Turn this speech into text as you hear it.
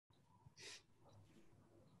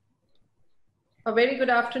A very good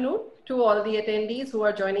afternoon to all the attendees who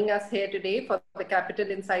are joining us here today for the Capital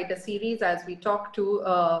Insider series as we talk to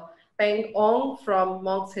Peng Ong from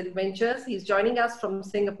Monks Hill Ventures. He's joining us from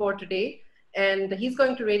Singapore today, and he's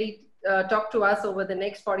going to really talk to us over the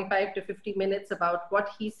next 45 to 50 minutes about what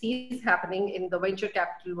he sees happening in the venture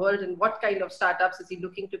capital world and what kind of startups is he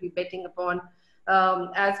looking to be betting upon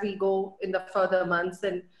as we go in the further months.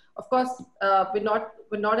 And of course,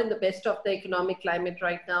 we're not in the best of the economic climate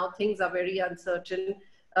right now. Things are very uncertain.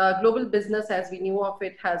 Global business, as we knew of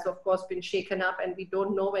it, has of course been shaken up, and we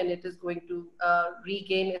don't know when it is going to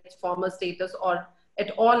regain its former status, or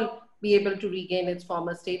at all be able to regain its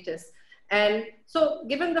former status. And so,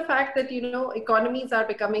 given the fact that economies are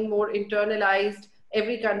becoming more internalized,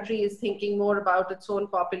 every country is thinking more about its own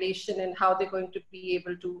population and how they're going to be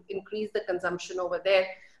able to increase the consumption over there.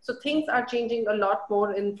 So things are changing a lot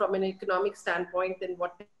more from an economic standpoint than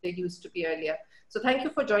what they used to be earlier. So thank you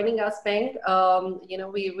for joining us, Peng.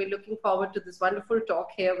 We're looking forward to this wonderful talk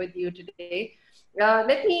here with you today.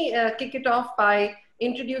 Let me kick it off by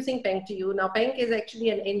introducing Peng to you. Now, Peng is actually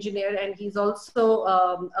an engineer, and he's also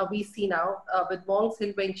a VC now with Monks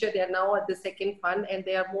Hill Venture. They are now at the second fund, and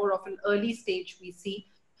they are more of an early stage VC,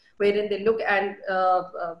 wherein they look and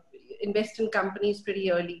invest in companies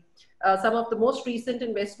pretty early. Some of the most recent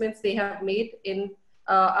investments they have made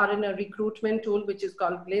are in a recruitment tool which is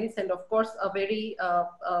called Glints, and of course a very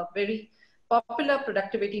popular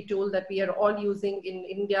productivity tool that we are all using in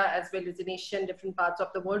India as well as in Asia and different parts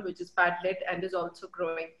of the world, which is Padlet and is also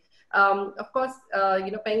growing. Of course,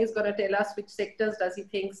 Peng is going to tell us which sectors does he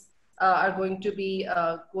thinks are going to be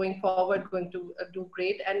going forward, going to do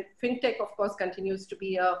great. And fintech, of course, continues to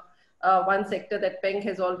be one sector that Peng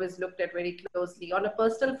has always looked at very closely. On a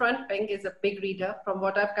personal front, Peng is a big reader. From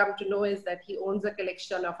what I've come to know is that he owns a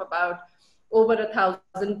collection of about over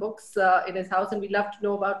 1,000 books in his house, and we'd love to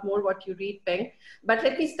know about more what you read, Peng. But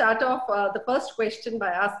let me start off the first question by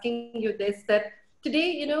asking you this, that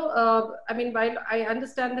today, while I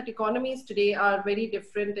understand that economies today are very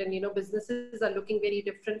different and, businesses are looking very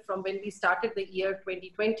different from when we started the year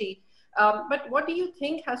 2020, but what do you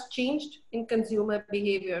think has changed in consumer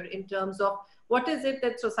behavior in terms of what is it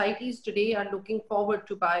that societies today are looking forward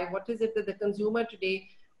to buy? What is it that the consumer today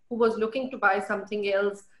who was looking to buy something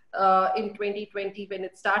else in 2020 when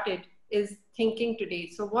it started is thinking today?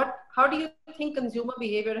 So how do you think consumer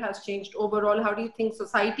behavior has changed overall? How do you think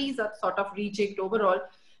societies are sort of rejigged overall?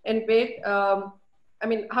 And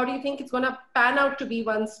how do you think it's going to pan out to be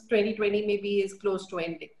once 2020 maybe is close to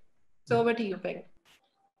ending? So over to you, Peng.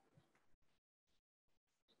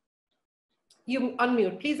 You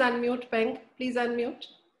unmute. Please unmute, Peng. Please unmute.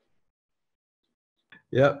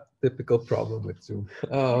 Yeah, typical problem with Zoom.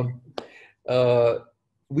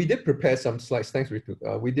 We did prepare some slides. Thanks, Ritu.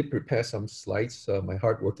 We did prepare some slides. My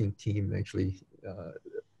hardworking team actually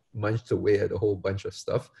munched away at a whole bunch of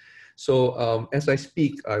stuff. So as I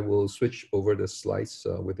speak, I will switch over the slides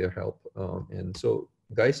with their help. And so,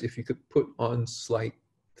 guys, if you could put on slide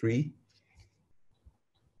 3.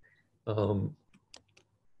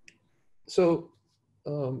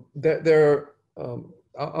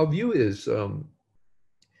 Our view is,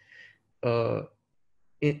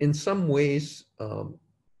 in some ways,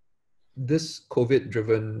 this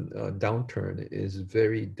COVID-driven downturn is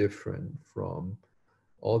very different from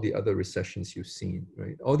all the other recessions you've seen,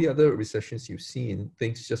 right? All the other recessions you've seen,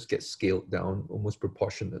 things just get scaled down almost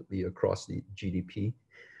proportionately across the GDP.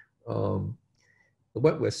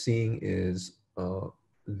 What we're seeing is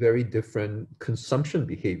very different consumption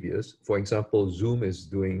behaviors. For example, Zoom is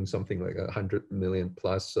doing something like 100 million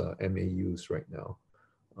plus MAUs right now.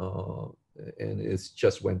 And it's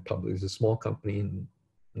just went public. It's a small company,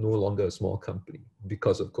 no longer a small company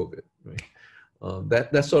because of COVID, right?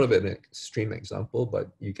 That's sort of an extreme example,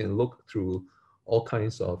 but you can look through all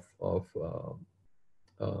kinds of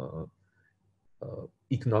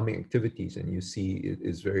economic activities and you see it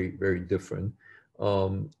is very, very different.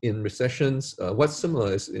 In recessions, what's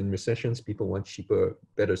similar is in recessions, people want cheaper,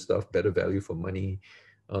 better stuff, better value for money.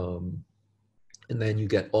 And then you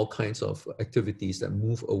get all kinds of activities that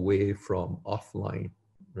move away from offline,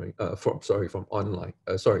 right? From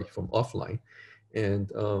offline.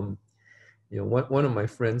 And one of my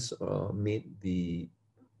friends made the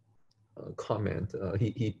comment.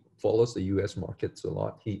 He follows the U.S. markets a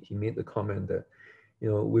lot. He made the comment that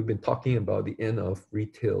we've been talking about the end of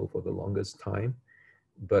retail for the longest time,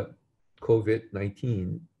 but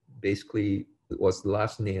COVID-19 basically was the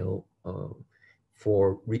last nail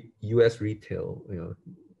for U.S. retail.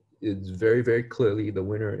 It's very, very clearly the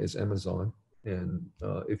winner is Amazon. And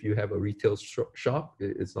if you have a retail shop,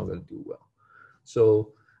 it's not going to do well.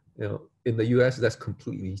 So in the US, that's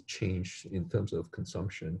completely changed in terms of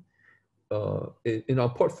consumption. In our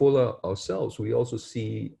portfolio ourselves, we also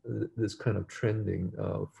see this kind of trending.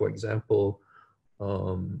 For example,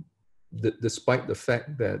 despite the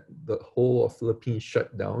fact that the whole of Philippines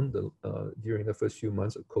shut down during the first few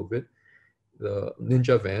months of COVID, the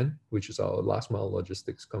Ninja Van, which is our last mile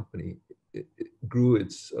logistics company, it grew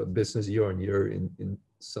its business year on year in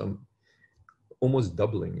some almost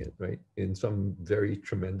doubling it, right? In some very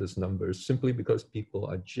tremendous numbers, simply because people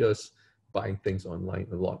are just buying things online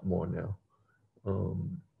a lot more now.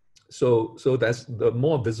 So that's the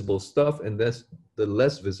more visible stuff, and that's the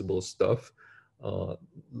less visible stuff,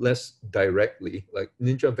 less directly. Like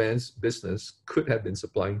Ninja Van's business could have been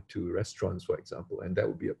supplying to restaurants, for example, and that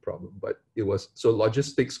would be a problem. But it was, so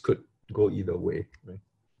logistics could go either way, right?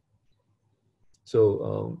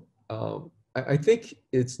 So I think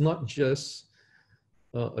it's not just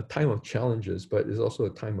a time of challenges, but it's also a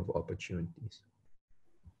time of opportunities.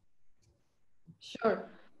 Sure.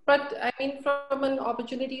 But I mean, from an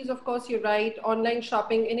opportunities, of course, you're right. Online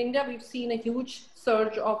shopping in India, we've seen a huge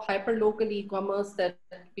surge of hyper-local e-commerce that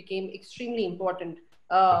became extremely important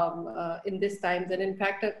in these times. And in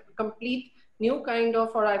fact, a complete new kind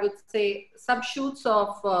of, or I would say, subshoots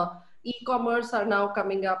of e-commerce are now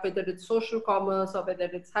coming up, whether it's social commerce or whether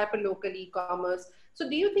it's hyper-local e-commerce. So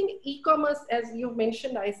do you think e-commerce, as you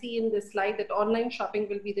mentioned, I see in this slide that online shopping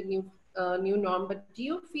will be the new norm, but do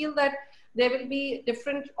you feel that there will be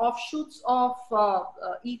different offshoots of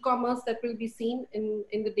e-commerce that will be seen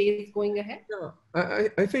in the days going ahead? Yeah, I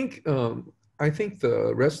think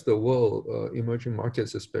the rest of the world, emerging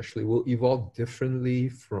markets especially, will evolve differently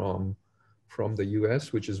from the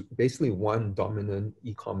US, which is basically one dominant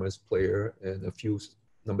e-commerce player and a few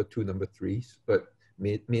number two, number threes, but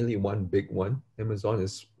mainly one big one. Amazon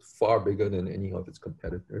is far bigger than any of its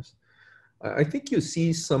competitors. I think you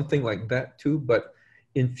see something like that too, but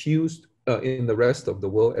infused in the rest of the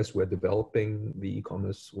world as we're developing the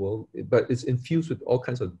e-commerce world, but it's infused with all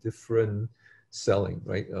kinds of different selling,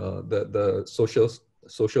 right? The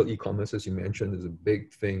social e-commerce, as you mentioned, is a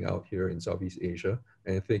big thing out here in Southeast Asia,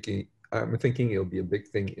 and I'm thinking it'll be a big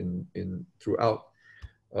thing throughout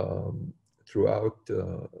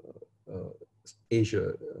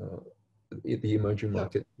Asia, the emerging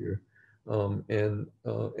market here, and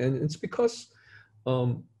it's because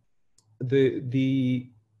the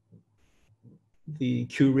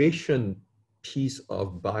curation piece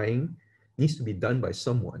of buying needs to be done by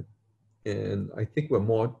someone, and I think we're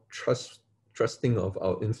more trusting of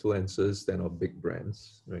our influencers than of big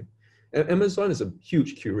brands, right? And Amazon is a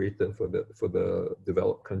huge curator for the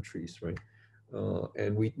developed countries, right?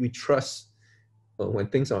 And we trust when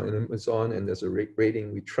things are on Amazon and there's a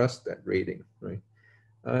rating, we trust that rating, right?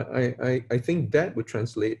 I think that would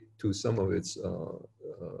translate to some of its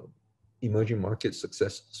emerging market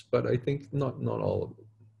successes, but I think not all of it.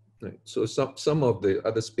 Right? So some of the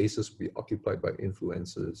other spaces will be occupied by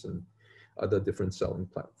influencers and other different selling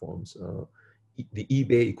platforms. The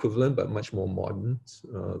eBay equivalent, but much more modern,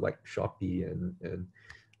 like Shopee and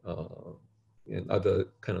other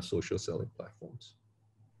kind of social selling platforms.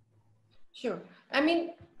 Sure. I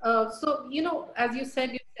mean, so, as you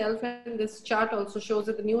said yourself, and this chart also shows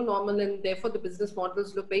that the new normal and therefore the business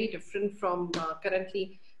models look very different from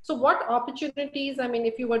currently. So what opportunities, I mean,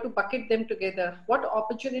 if you were to bucket them together, what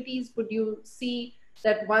opportunities would you see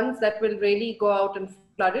that ones that will really go out and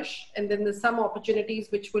flourish? And then there's some opportunities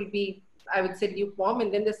which will be, I would say, lukewarm.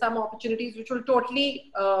 And then there's some opportunities which will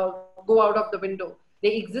totally go out of the window.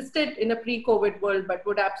 They existed in a pre-COVID world, but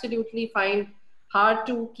would absolutely find hard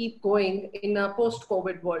to keep going in a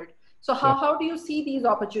post-COVID world. So how do you see these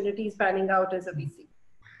opportunities panning out as a VC?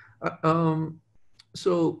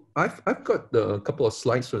 So I've got a couple of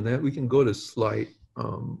slides on that. We can go to slide,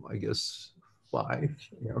 I guess, 5.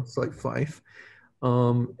 Yeah, slide 5.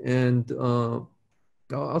 I'll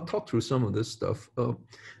talk through some of this stuff.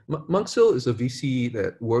 Monks Hill is a VC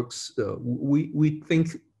that works, we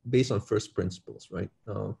think based on first principles, right?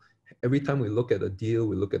 Every time we look at a deal,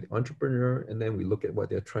 we look at the entrepreneur, and then we look at what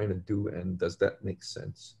they're trying to do, and does that make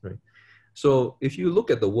sense, right? So if you look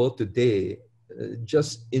at the world today,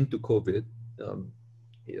 just into COVID,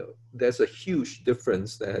 there's a huge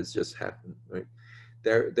difference that has just happened, right?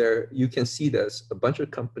 There you can see there's a bunch of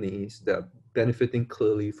companies that are benefiting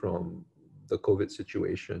clearly from the COVID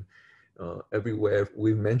situation everywhere.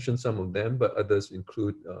 We've mentioned some of them, but others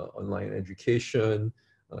include online education,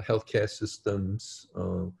 healthcare systems,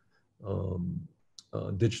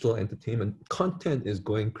 digital entertainment. Content is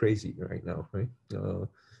going crazy right now, right?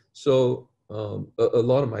 So a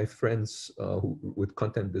lot of my friends with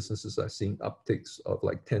content businesses are seeing upticks of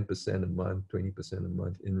like 10% a month, 20% a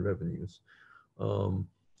month in revenues. And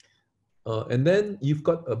then you've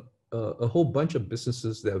got a whole bunch of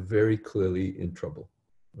businesses that are very clearly in trouble,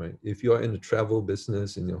 right? If you're in the travel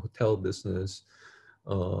business, in the hotel business,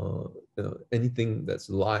 anything that's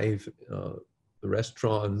live, the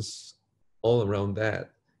restaurants, all around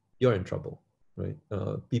that, you're in trouble, right?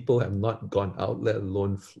 People have not gone out, let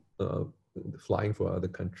alone flying for other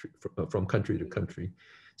country, from country to country.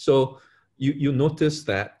 So you notice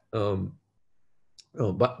that.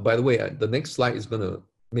 Oh, but by the way, the next slide is going to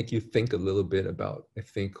make you think a little bit about, I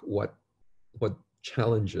think, what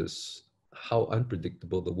challenges, how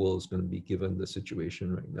unpredictable the world is going to be given the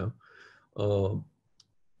situation right now.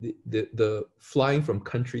 The flying from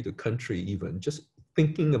country to country, even just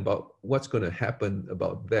thinking about what's going to happen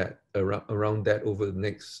about that around that over the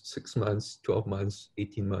next 6 months, 12 months,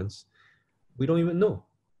 18 months, we don't even know,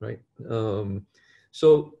 right?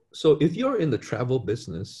 So if you're in the travel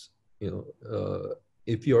business,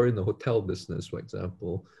 if you're in the hotel business, for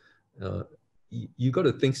example, you got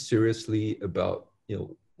to think seriously about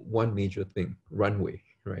one major thing: runway,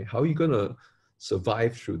 right? How are you going to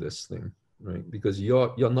survive through this thing, right? Because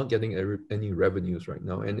you're not getting any revenues right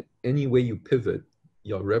now, and any way you pivot,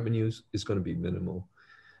 your revenues is going to be minimal.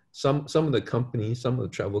 Some of the companies, some of the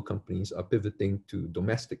travel companies are pivoting to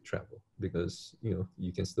domestic travel because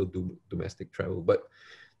you can still do domestic travel, but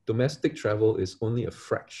domestic travel is only a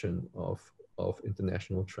fraction of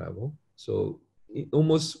international travel. So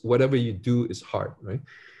almost whatever you do is hard, right?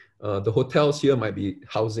 The hotels here might be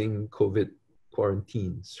housing COVID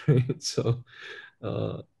quarantines, right? So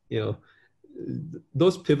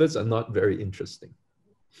those pivots are not very interesting.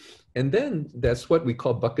 And then that's what we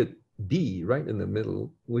call bucket D, right in the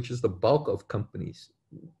middle, which is the bulk of companies.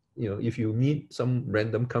 If you meet some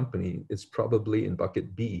random company, it's probably in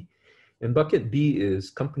bucket B. And bucket B is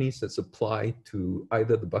companies that supply to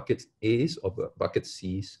either the bucket A's or the bucket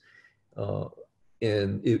C's.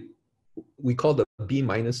 We call the B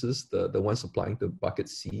minuses the ones supplying to bucket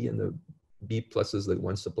C, and the B pluses the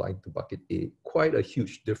ones supplying to bucket A. Quite a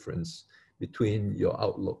huge difference between your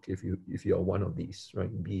outlook if you're one of these,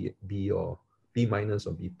 right? B or B minus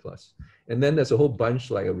or B plus. And then there's a whole bunch,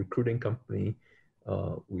 like a recruiting company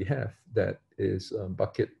we have that is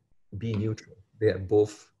bucket B neutral. They have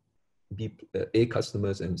both A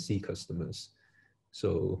customers and C customers.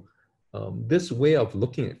 So this way of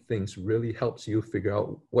looking at things really helps you figure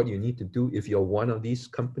out what you need to do if you're one of these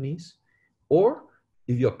companies, or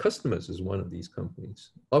if your customers is one of these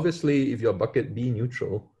companies. Obviously, if you're bucket B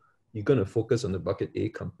neutral, you're going to focus on the bucket A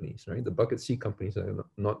companies, right? The bucket C companies are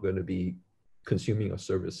not going to be consuming your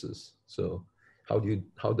services. So how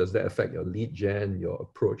does that affect your lead gen, your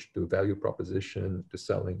approach to value proposition, to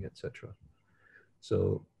selling, etc.?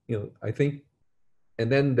 So I think,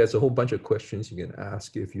 and then there's a whole bunch of questions you can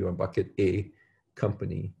ask if you're a bucket A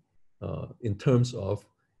company in terms of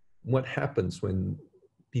what happens when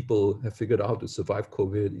people have figured out how to survive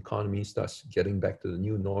COVID, economy starts getting back to the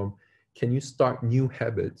new norm. Can you start new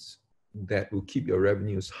habits that will keep your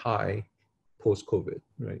revenues high post-COVID,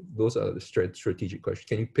 right? Those are the strategic questions.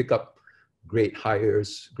 Can you pick up great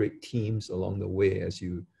hires, great teams along the way as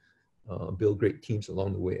you build great teams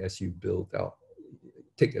along the way as you build out,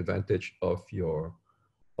 take advantage of your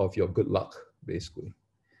good luck, basically.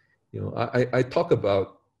 I talk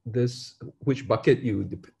about this, which bucket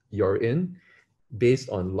you're in based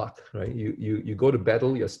on luck, right? You go to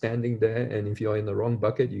battle, you're standing there, and if you're in the wrong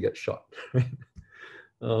bucket, you get shot, right?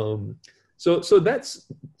 So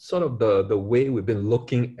that's sort of the way we've been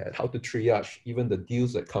looking at how to triage even the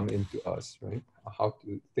deals that come into us, right? How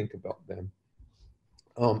to think about them.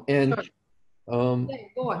 Go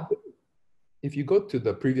on. If you go to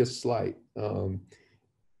the previous slide,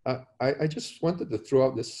 I just wanted to throw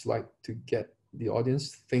out this slide to get the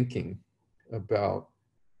audience thinking about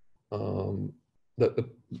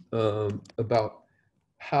about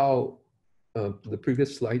how the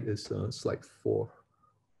previous slide is slide 4.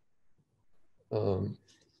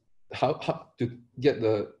 How to get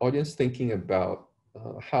the audience thinking about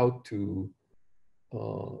how to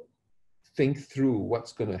think through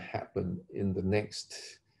what's going to happen in the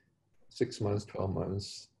next 6 months, 12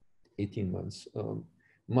 months, 18 months.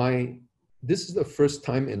 This is the first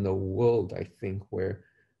time in the world, I think, where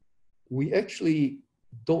we actually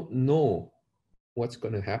don't know what's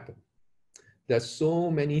going to happen. There's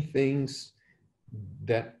so many things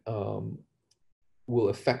that will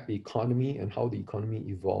affect the economy and how the economy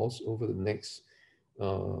evolves over the next,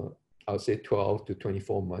 I would say 12 to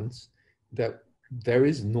 24 months, that there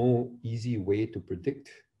is no easy way to predict.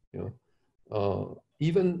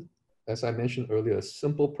 Even as I mentioned earlier, a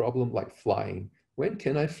simple problem like flying. When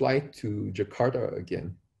can I fly to Jakarta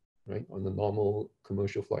again, right? On the normal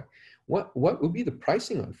commercial flight. What would be the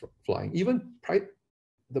pricing on flying? Even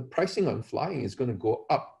the pricing on flying is going to go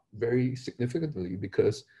up very significantly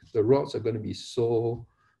because the routes are going to be so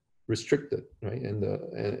restricted, right? And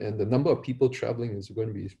the number of people traveling is going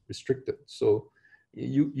to be restricted. So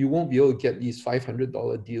you won't be able to get these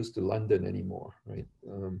 $500 deals to London anymore, right?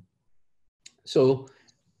 So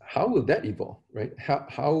how will that evolve, right?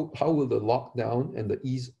 How will the lockdown and the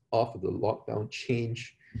ease off of the lockdown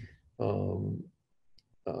change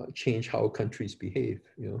change how countries behave?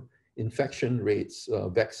 You know, infection rates,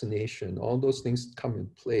 vaccination, all those things come in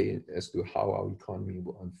play as to how our economy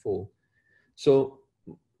will unfold. So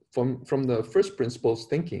from the first principles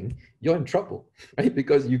thinking, you're in trouble, right?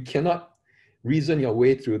 Because you cannot reason your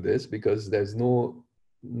way through this because there's no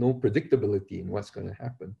predictability in what's going to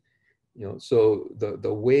happen. You know, so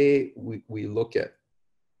the way we look at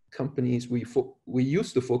companies, we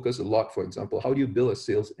used to focus a lot, for example, how do you build a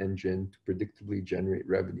sales engine to predictably generate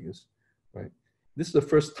revenues, right? This is the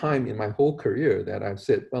first time in my whole career that I've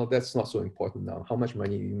said, well, that's not so important now. How much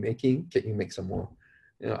money are you making? Can you make some more?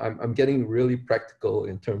 You know, I'm getting really practical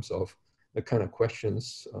in terms of the kind of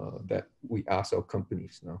questions that we ask our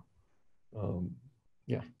companies now.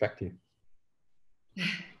 Yeah, back to you.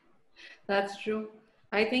 That's true.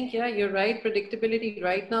 I think, yeah, you're right. Predictability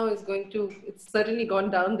right now is it's certainly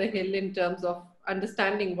gone down the hill in terms of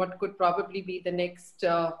understanding what could probably be the next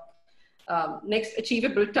next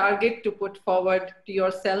achievable target to put forward to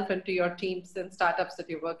yourself and to your teams and startups that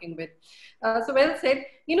you're working with. So well said.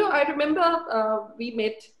 You know, I remember we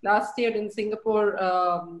met last year in Singapore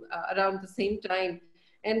around the same time,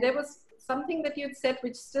 and there was something that you had said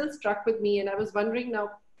which still struck with me, and I was wondering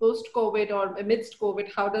now, post-COVID or amidst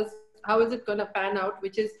COVID, how is it going to pan out?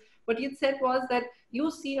 Which is what you said was that you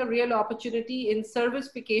see a real opportunity in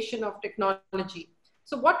servicification of technology.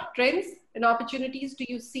 So what trends and opportunities do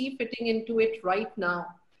you see fitting into it right now?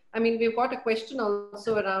 I mean, we've got a question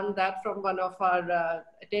also around that from one of our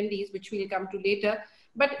attendees, which we'll come to later.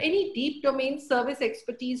 But any deep domain service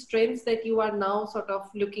expertise trends that you are now sort of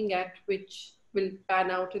looking at, which will pan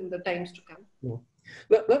out in the times to come? Yeah.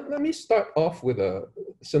 Let me start off with a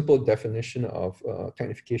simple definition of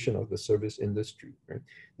technification of the service industry. Right?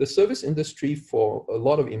 The service industry for a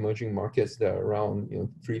lot of emerging markets that are around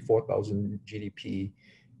 3,000-4,000 GDP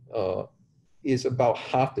is about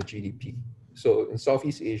half the GDP. So in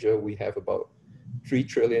Southeast Asia, we have about 3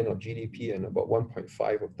 trillion of GDP, and about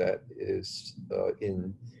 1.5 of that is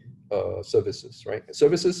in services. Right?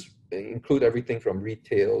 Services include everything from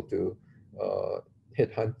retail to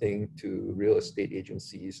headhunting to real estate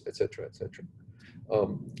agencies, et cetera, et cetera.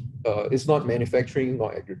 It's not manufacturing,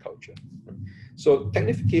 not agriculture. So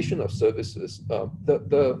technification of services,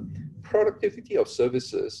 the productivity of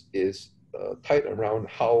services is tied around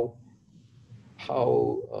how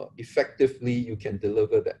effectively you can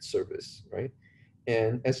deliver that service, right?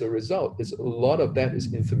 And as a result, a lot of that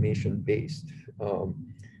is information-based.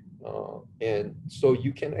 And so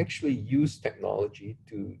you can actually use technology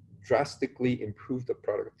to drastically improve the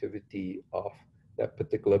productivity of that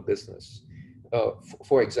particular business.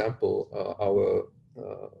 For example, our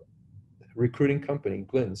recruiting company,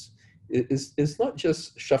 Glints, is not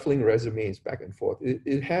just shuffling resumes back and forth.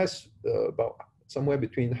 It has about somewhere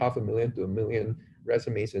between 500,000 to 1 million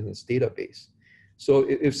resumes in its database. So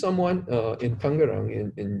if someone in Tangerang,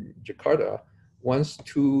 in Jakarta, wants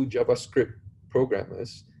 2 JavaScript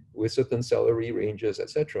programmers with certain salary ranges,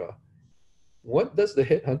 etc., what does the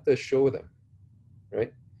headhunter show them,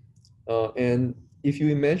 right? And if you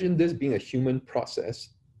imagine this being a human process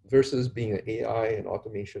versus being an AI and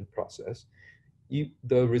automation process,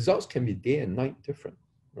 the results can be day and night different,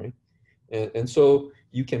 right? And so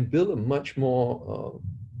you can build a much more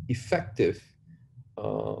effective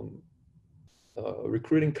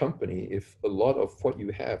recruiting company if a lot of what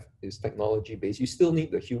you have is technology-based. You still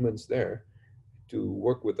need the humans there to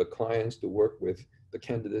work with the clients, to work with the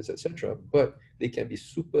candidates, etc. But they can be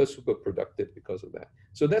super, super productive because of that.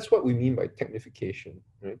 So that's what we mean by technification,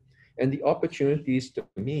 right? And the opportunities to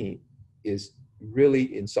me is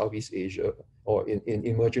really in Southeast Asia or in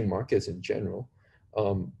emerging markets in general,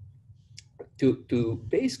 to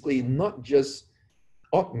basically not just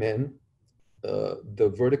augment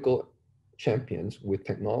the vertical champions with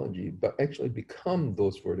technology, but actually become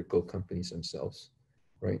those vertical companies themselves,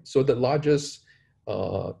 right? So the largest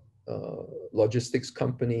logistics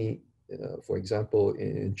company, for example,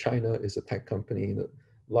 in China is a tech company. The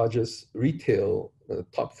largest retail,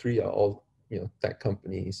 top 3 are all tech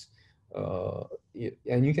companies.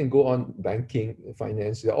 And you can go on banking,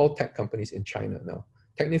 finance, they're all tech companies in China now.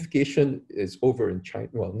 Technification is over in China.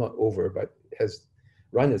 Well, not over, but has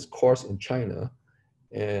run its course in China,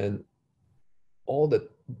 and all the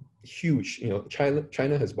huge,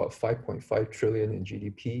 China has about 5.5 trillion in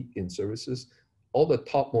GDP in services. All the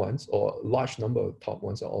top ones, or a large number of top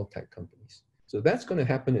ones, are all tech companies. So that's going to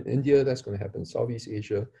happen in India. That's going to happen in Southeast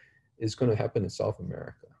Asia. It's going to happen in South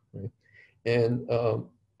America, right? And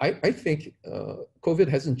I think COVID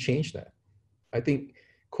hasn't changed that. I think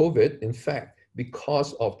COVID, in fact,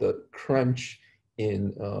 because of the crunch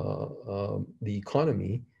in the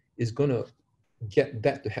economy, is going to get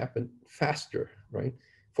that to happen faster, right?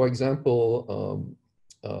 For example,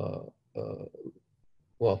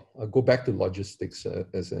 well, I'll go back to logistics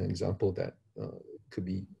as an example that could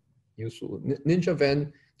be useful. Ninja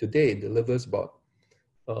Van today delivers about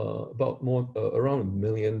around 1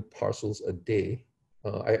 million parcels a day.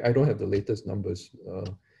 I don't have the latest numbers,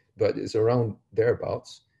 but it's around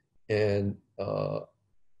thereabouts. And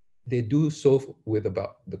they do so with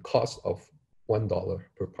about the cost of $1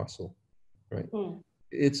 per parcel, right?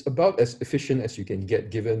 It's about as efficient as you can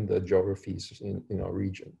get given the geographies in our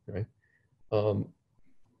region, right?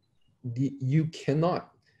 You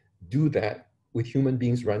cannot do that with human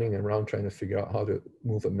beings running around trying to figure out how to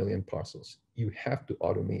move 1 million parcels. You have to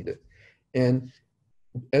automate it. And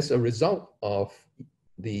as a result of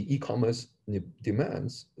the e-commerce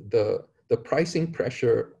demands, the pricing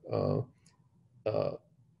pressure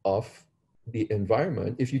of the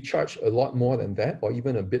environment, if you charge a lot more than that, or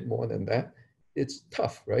even a bit more than that, it's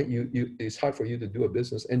tough, right? It's hard for you to do a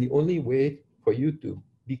business. And the only way for you to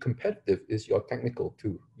be competitive is your technical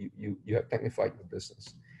too. You have technified your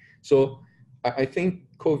business. So I think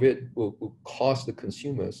COVID will cause the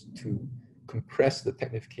consumers to compress the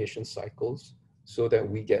technification cycles so that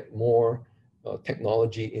we get more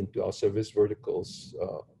technology into our service verticals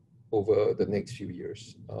over the next few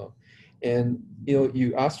years. And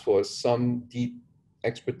you asked for some deep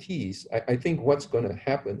expertise. I think what's going to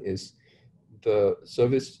happen is the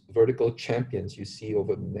service vertical champions you see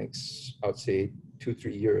over the next, I would say,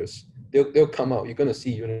 2-3 years, they'll come out. You're going to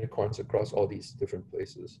see unicorns across all these different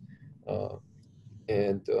places.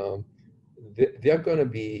 They're going to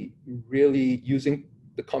be really using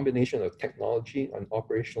the combination of technology and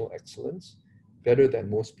operational excellence better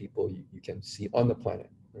than most people you can see on the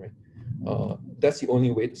planet, right? That's the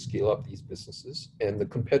only way to scale up these businesses, and the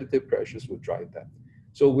competitive pressures will drive that.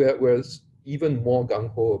 So we're even more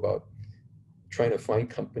gung-ho about trying to find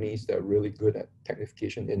companies that are really good at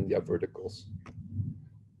technification in their verticals.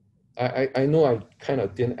 I know I kind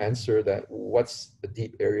of didn't answer that, what's a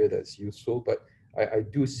deep area that's useful, but I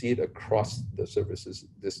do see it across the services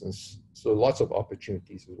business. So lots of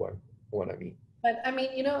opportunities is what I mean. But I mean,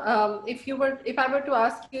 if I were to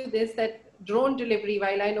ask you this, that drone delivery,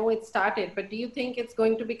 while I know it started, but do you think it's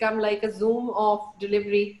going to become like a Zoom of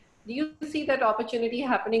delivery? Do you see that opportunity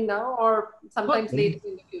happening now, or sometimes later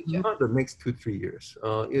in the future? Not the next 2-3 years.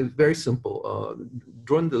 It's very simple.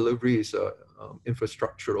 Drone delivery is a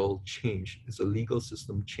infrastructural change. It's a legal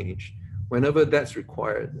system change. Whenever that's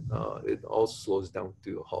required, it all slows down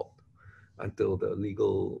to a halt until the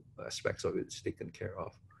legal aspects of it is taken care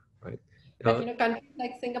of, right? But countries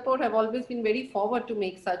like Singapore have always been very forward to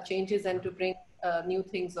make such changes and to bring new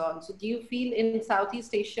things on. So do you feel in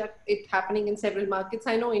Southeast Asia it happening in several markets?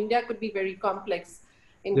 I know India could be very complex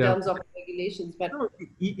in terms of regulations, but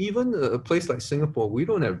even a place like Singapore, we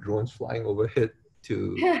don't have drones flying overhead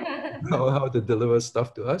to how to deliver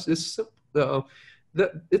stuff to us. It's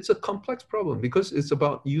a complex problem because it's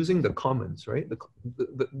about using the commons, right?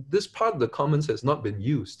 This part of the commons has not been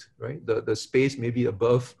used, right? The space maybe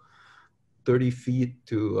above 30 feet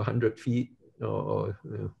to 100 feet, or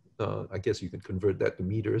I guess you can convert that to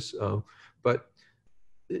meters. But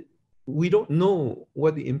we don't know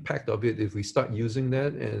what the impact of it if we start using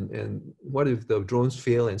that, and what if the drones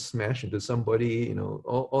fail and smash into somebody,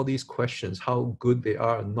 all these questions, how good they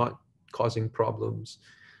are and not causing problems.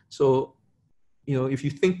 So, if you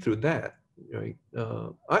think through that, right,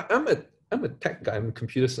 I'm a tech guy, I'm a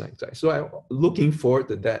computer science guy, so I'm looking forward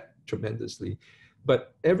to that tremendously.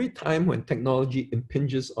 But every time when technology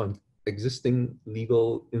impinges on existing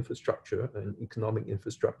legal infrastructure and economic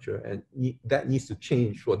infrastructure, and that needs to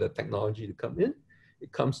change for the technology to come in,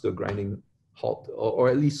 it comes to a grinding halt, or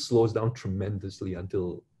at least slows down tremendously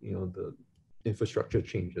until the infrastructure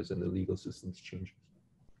changes and the legal systems change.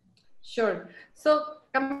 Sure. So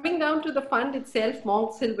coming down to the fund itself,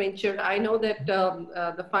 Monks Hill Venture, I know that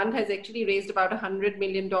the fund has actually raised about $100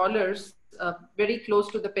 million, very close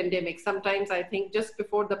to the pandemic. Sometimes I think just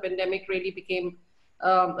before the pandemic really became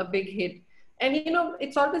a big hit. And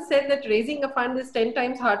it's always said that raising a fund is 10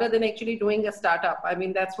 times harder than actually doing a startup. I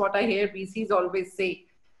mean, that's what I hear VCs always say.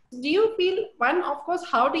 Do you feel, one, of course,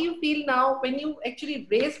 how do you feel now when you actually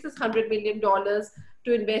raised this $100 million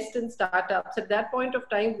to invest in startups? At that point of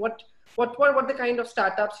time, what the kind of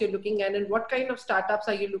startups you're looking at, and what kind of startups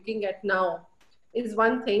are you looking at now, is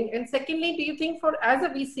one thing. And secondly, do you think as a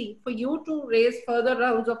VC, for you to raise further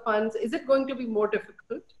rounds of funds, is it going to be more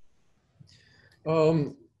difficult?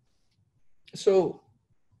 So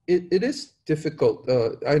it is difficult.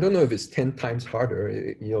 I don't know if it's 10 times harder.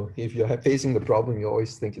 If you're facing the problem, you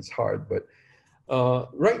always think it's hard. But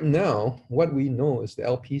right now, what we know is the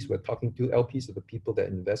LPs we're talking to, LPs are the people that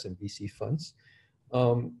invest in VC funds.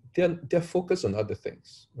 They're focused on other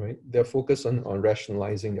things, right? They're focused on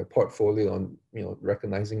rationalizing their portfolio, on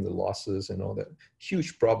recognizing the losses and all that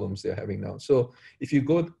huge problems they're having now. So if you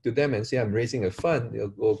go to them and say, I'm raising a fund,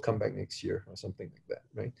 they'll come back next year or something like that,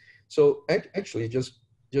 right? So actually,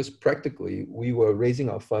 just practically, we were raising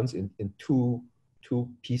our funds in two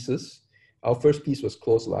pieces. Our first piece was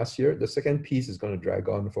closed last year. The second piece is going to drag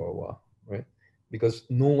on for a while, right? Because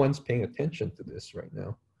no one's paying attention to this right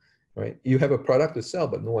now. Right, you have a product to sell,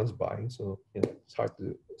 but no one's buying, so it's hard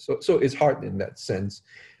to. So it's hard in that sense.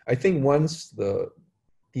 I think once the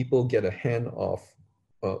people get a hand of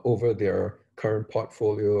over their current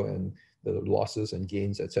portfolio and the losses and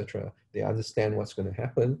gains, etc., they understand what's going to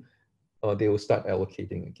happen. They will start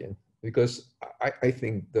allocating again, because I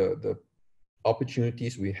think the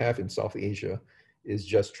opportunities we have in South Asia is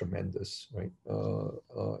just tremendous, right?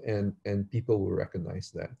 And people will recognize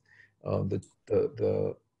that.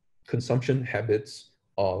 The consumption habits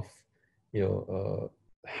of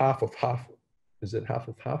half of half, is it half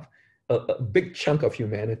of half, a big chunk of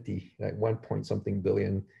humanity, like 1 point something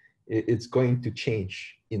billion, it's going to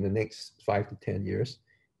change in the next 5 to 10 years.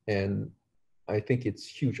 And I think it's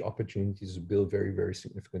huge opportunities to build very, very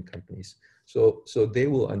significant companies. So they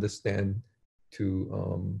will understand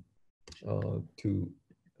to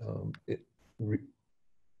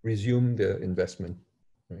resume their investment,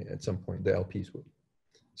 right, at some point. The LPs will.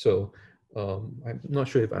 So I'm not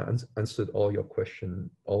sure if I answered all your question,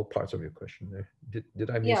 all parts of your question there. Did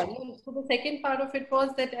I miss? Yeah, so the second part of it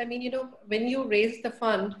was that, I mean, when you raised the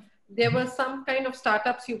fund, there were some kind of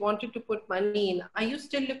startups you wanted to put money in. Are you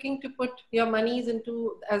still looking to put your monies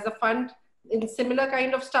into as a fund in similar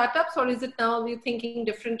kind of startups, or is it now you're thinking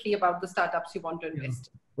differently about the startups you want to invest?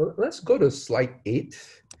 Well, let's go to slide 8.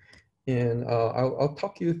 And I'll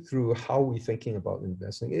talk you through how we're thinking about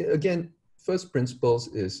investing. Again, first principles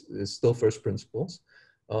is still first principles,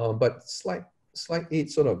 but slide 8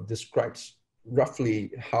 sort of describes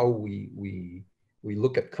roughly how we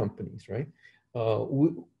look at companies, right?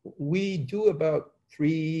 We do about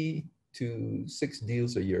 3 to 6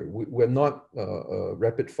 deals a year. We're not a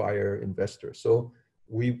rapid fire investor, so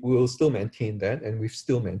we will still maintain that, and we've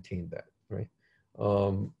still maintained that, right?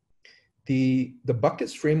 The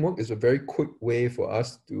buckets framework is a very quick way for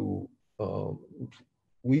us to,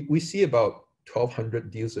 we see about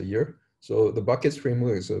 1,200 deals a year. So the buckets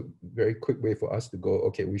framework is a very quick way for us to go,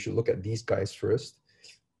 okay, we should look at these guys first,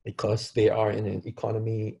 because they are in an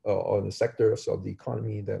economy or the sectors of the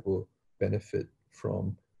economy that will benefit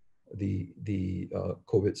from the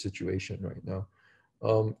COVID situation right now.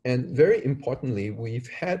 And very importantly, we've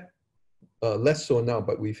had, less so now,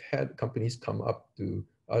 but we've had companies come up to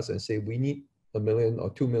us and say, we need $1 million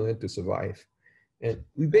or $2 million to survive. And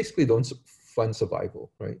we basically don't fund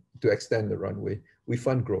survival, right? To extend the runway, we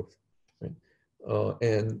fund growth, right?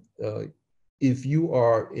 If you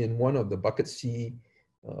are in one of the bucket C,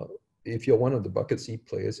 if you're one of the bucket C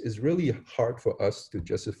players, it's really hard for us to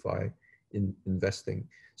justify in investing.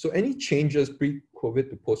 So any changes pre-COVID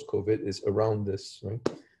to post-COVID is around this, right?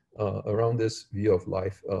 Around this view of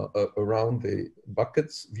life, around the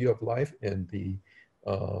buckets view of life, and the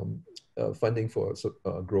funding for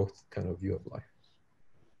growth kind of view of life.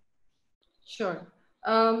 Sure.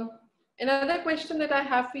 Another question that I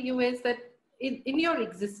have for you is that in your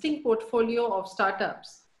existing portfolio of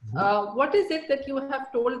startups, what is it that you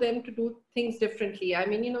have told them to do things differently? I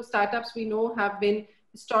mean, startups we know have been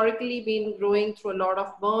historically been growing through a lot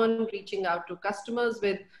of burn, reaching out to customers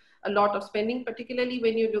with a lot of spending, particularly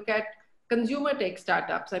when you look at consumer tech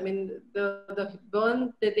startups. I mean, the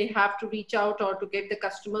burn that they have to reach out or to get the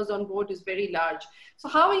customers on board is very large. So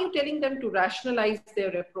how are you telling them to rationalize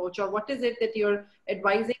their approach, or what is it that you're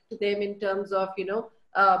advising to them in terms of,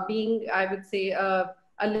 being, I would say, a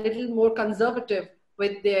little more conservative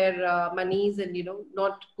with their monies, and,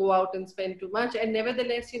 not go out and spend too much. And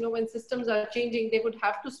nevertheless, when systems are changing, they would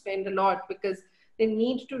have to spend a lot because they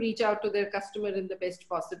need to reach out to their customer in the best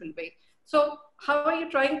possible way. So how are you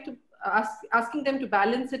trying to asking them to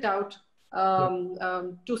balance it out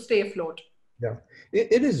to stay afloat? Yeah,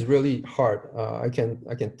 it is really hard. I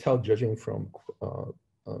can tell, judging from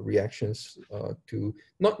reactions to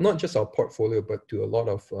not just our portfolio, but to a lot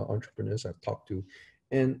of entrepreneurs I've talked to,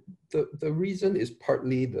 and the reason is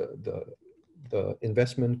partly the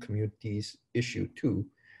investment community's issue too.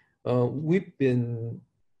 We've been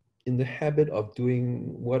in the habit of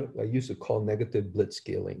doing what I used to call negative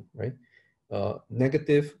blitzscaling, right?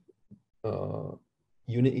 Negative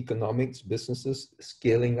unit economics businesses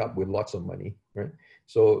scaling up with lots of money, right?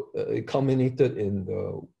 So it culminated in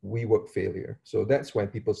the WeWork failure. So that's when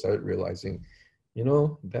people started realizing,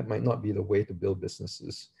 that might not be the way to build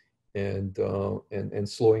businesses, and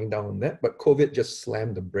slowing down on that. But COVID just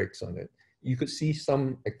slammed the brakes on it. You could see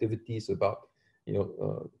some activities about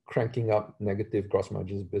cranking up negative gross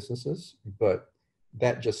margins businesses, but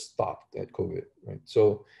that just stopped at COVID, right?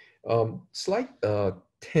 So slide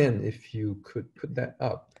 10, if you could put that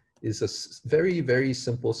up, is a very, very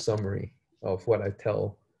simple summary of what I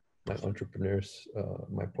tell my entrepreneurs,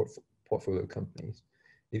 my portfolio companies.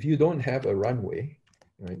 If you don't have a runway,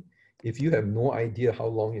 right? If you have no idea how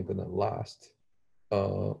long you're gonna last,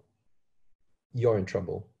 you're in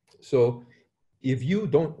trouble. So if you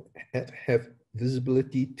don't have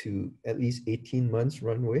visibility to at least 18 months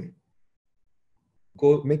runway,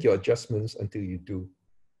 go make your adjustments until you do,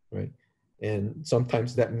 right? And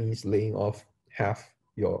sometimes that means laying off half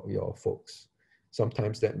your folks.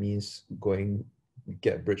 Sometimes that means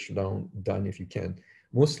get bridge loan done if you can.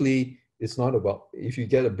 Mostly it's not about, if you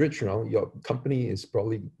get a bridge loan, your company is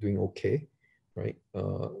probably doing okay, right?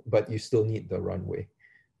 But you still need the runway.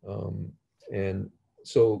 And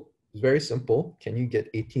so it's very simple. Can you get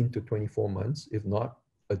 18 to 24 months? If not,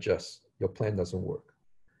 adjust. Your plan doesn't work,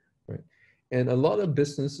 right? And a lot of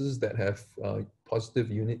businesses that have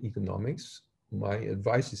positive unit economics, my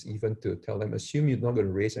advice is even to tell them, assume you're not going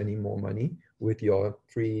to raise any more money with your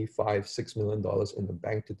 $3, $5, $6 million in the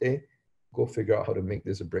bank today. Go figure out how to make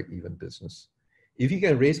this a break-even business. If you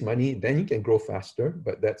can raise money, then you can grow faster,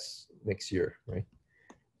 but that's next year, right?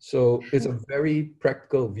 So it's a very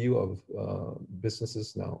practical view of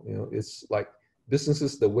businesses now. It's like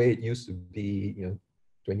businesses the way it used to be,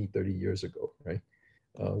 20, 30 years ago, right?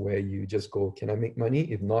 Where you just go, can I make money?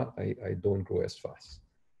 If not, I don't grow as fast.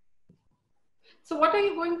 So what are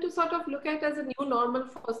you going to sort of look at as a new normal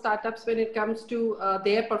for startups when it comes to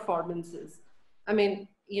their performances? I mean,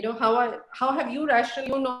 how have you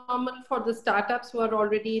rationalized new normal for the startups who are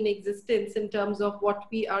already in existence in terms of what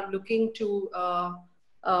we are looking to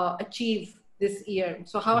achieve this year?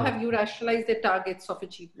 So how have you rationalized the targets of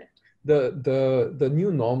achievement? The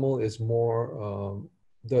new normal is more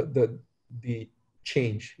the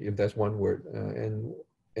change, if that's one word,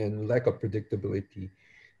 and lack of predictability.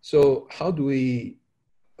 So how do we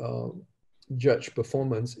judge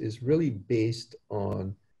performance is really based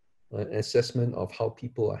on an assessment of how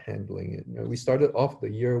people are handling it. We started off the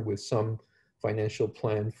year with some financial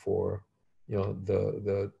plan for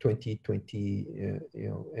the 2020,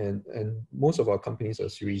 and most of our companies are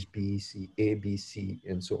Series B, C, A, B, C,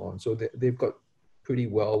 and so on. So they've got pretty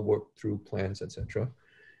well worked through plans, etc.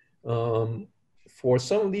 For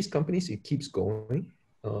some of these companies, it keeps going.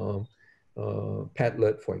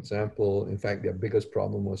 Padlet, for example, in fact, their biggest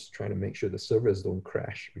problem was trying to make sure the servers don't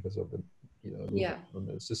crash because of the on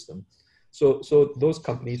the system. So those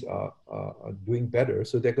companies are doing better,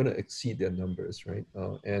 so they're going to exceed their numbers, right?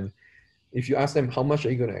 And if you ask them how much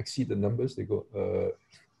are you going to exceed the numbers, they go,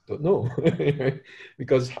 don't know, right?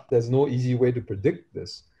 Because there's no easy way to predict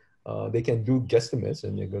this. They can do guesstimates,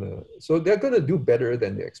 and they're gonna do better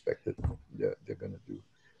than they expected. They're gonna do.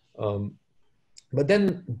 But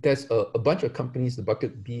then there's a bunch of companies, the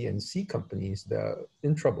bucket B and C companies, that are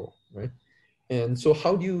in trouble, right? And so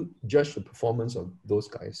how do you judge the performance of those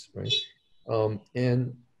guys, right?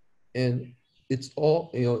 And it's all,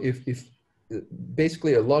 if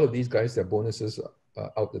basically a lot of these guys, their bonuses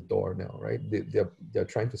are out the door now, right? They're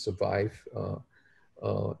trying to survive,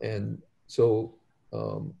 and so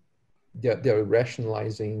they're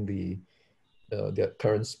rationalizing their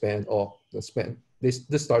current spend, or the spend.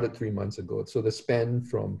 This started 3 months ago, so the spend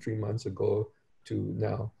from 3 months ago to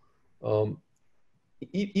now.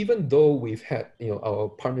 Even though we've had, our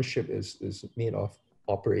partnership is made of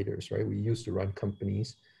operators, right? We used to run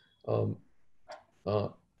companies. What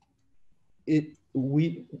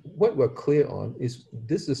we're clear on is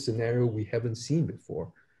this is a scenario we haven't seen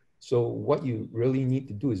before. So what you really need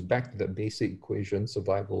to do is back to the basic equation: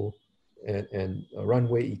 survival and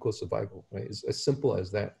runway equals survival, right? It's as simple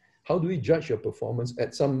as that. How do we judge your performance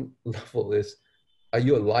at some level is, are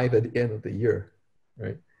you alive at the end of the year,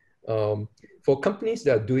 right? For companies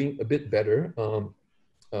that are doing a bit better,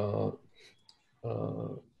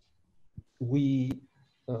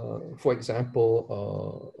 for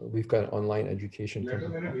example, we've got an online education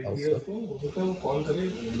company called ELSA.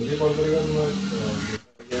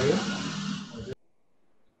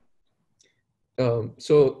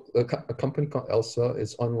 So a company called ELSA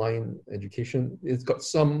is online education. It's got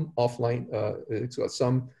some offline, it's got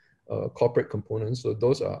some corporate components. So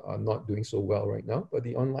those are not doing so well right now, but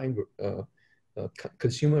the online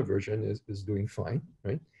consumer version is doing fine,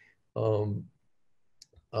 right?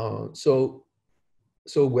 So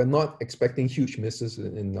we're not expecting huge misses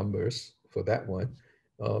in numbers for that one,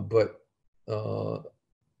 but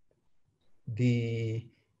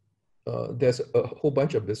there's a whole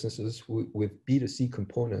bunch of businesses with B2C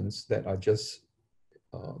components that are just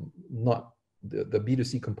not, the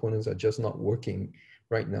B2C components are just not working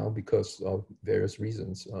right now because of various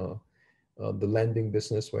reasons. The lending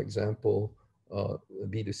business, for example,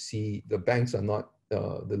 B2C, the banks are not,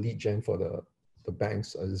 the lead gen for the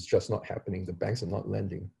banks is just not happening. The banks are not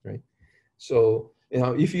lending, right? So,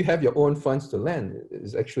 if you have your own funds to lend,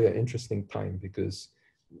 it's actually an interesting time because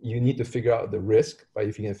you need to figure out the risk, but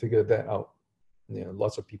if you can figure that out,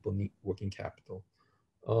 lots of people need working capital.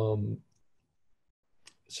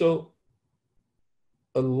 So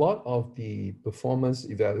a lot of the performance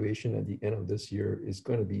evaluation at the end of this year is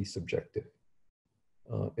going to be subjective.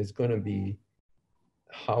 It's going to be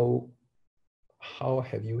how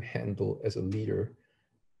have you handled as a leader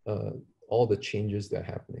all the changes that are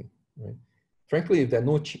happening, right? Frankly, if there are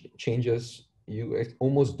no changes, you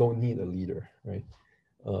almost don't need a leader, right?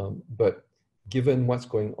 But given what's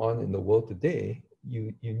going on in the world today,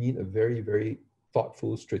 you need a very, very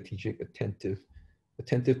thoughtful, strategic, attentive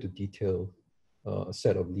to detail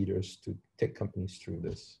set of leaders to take companies through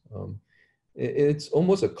this. It's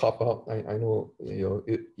almost a cop-out. I know,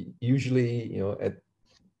 usually, at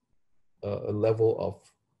a level of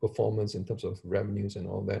performance in terms of revenues and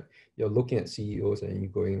all that, you're looking at CEOs and you're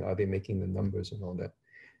going, are they making the numbers and all that?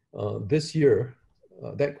 This year,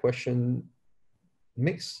 that question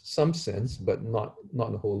makes some sense, but not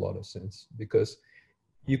a whole lot of sense, because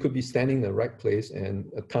you could be standing in the right place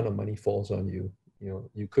and a ton of money falls on you.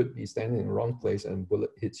 You could be standing in the wrong place and a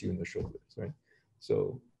bullet hits you in the shoulders, right?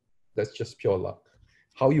 So that's just pure luck.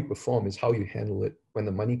 How you perform is how you handle it when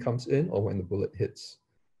the money comes in or when the bullet hits,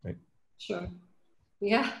 right? Sure.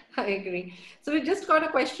 Yeah, I agree. So we just got a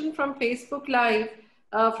question from Facebook Live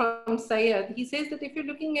from Syed. He says that if you're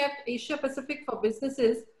looking at Asia Pacific for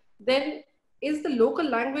businesses, then is the local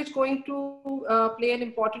language going to play an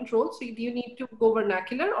important role? So do you need to go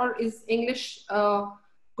vernacular, or is English a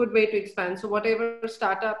good way to expand? So whatever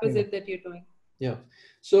startup is it that you're doing? Yeah.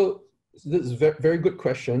 So this is a very, very good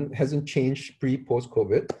question. Hasn't changed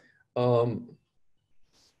post-COVID.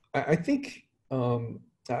 I think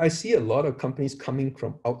I see a lot of companies coming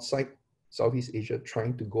from outside Southeast Asia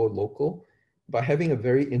trying to go local by having a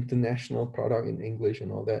very international product in English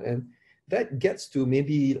and all that. And that gets to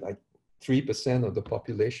maybe like 3% of the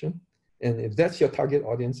population. And if that's your target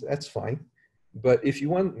audience, that's fine. But if you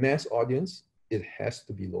want mass audience, it has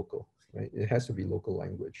to be local, right? It has to be local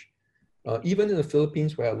language. Even in the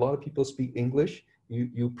Philippines, where a lot of people speak English,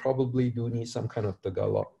 you probably do need some kind of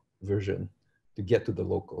Tagalog version to get to the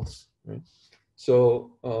locals, right?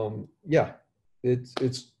 So yeah,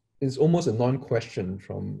 it's almost a non-question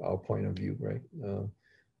from our point of view, right?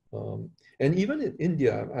 And even in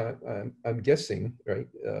India, I'm guessing, right,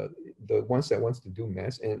 the ones that wants to do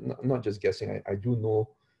mass, and not just guessing, I do know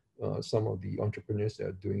some of the entrepreneurs that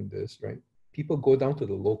are doing this, right? People go down to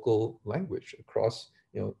the local language across,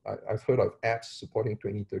 I've heard of apps supporting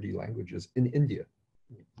 20, 30 languages in India.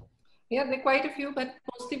 Yeah, there are quite a few, but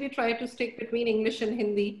mostly we try to stick between English and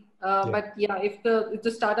Hindi. But yeah, if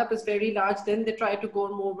the startup is very large, then they try to go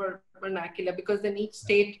more vernacular, because then each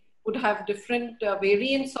state would have different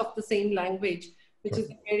variants of the same language, which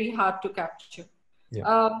is very hard to capture.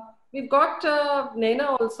 Yeah. We've got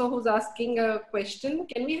Naina also, who's asking a question.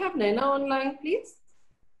 Can we have Naina online, please?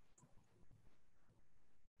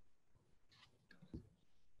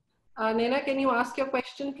 Naina, can you ask your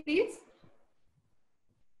question, please?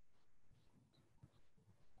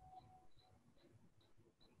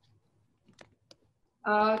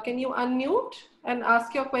 Can you unmute and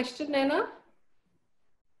ask your question, Naina?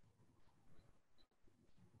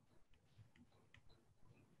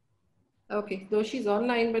 Okay, though she's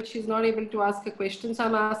online, but she's not able to ask a question. So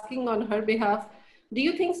I'm asking on her behalf. Do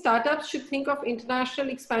you think startups should think of international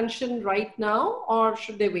expansion right now, or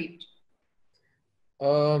should they wait?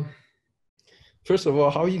 First of all,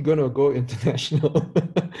 how are you going to go international?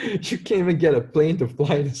 You can't even get a plane to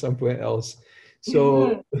fly to somewhere else.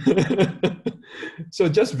 So, so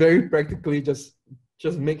just very practically, just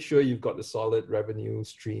make sure you've got a solid revenue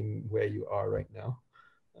stream where you are right now.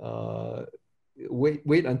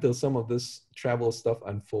 Wait until some of this travel stuff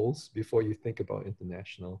unfolds before you think about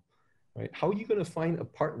international, right? How are you going to find a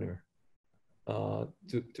partner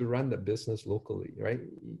to run the business locally, right?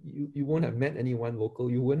 You won't have met anyone local.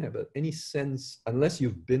 You won't have any sense, unless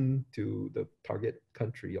you've been to the target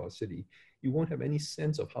country or city, you won't have any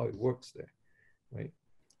sense of how it works there, right?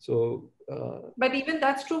 So, but even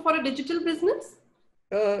that's true for a digital business?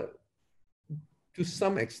 To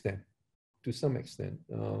some extent. To some extent.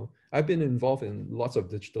 I've been involved in lots of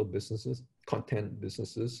digital businesses, content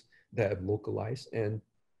businesses that have localized, and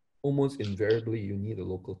almost invariably you need a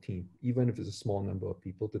local team, even if it's a small number of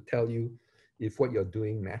people, to tell you if what you're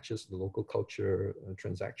doing matches the local culture,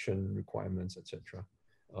 transaction requirements, etc.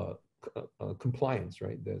 Compliance,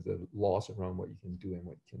 right? There's the laws around what you can do and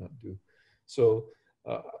what you cannot do. So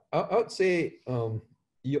I would say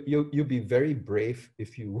you'll be very brave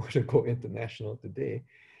if you were to go international today.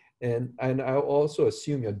 And I also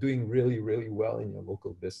assume you're doing really, really well in your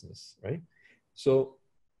local business, right? So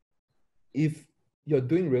if you're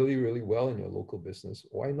doing really, really well in your local business,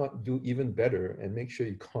 why not do even better and make sure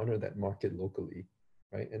you corner that market locally,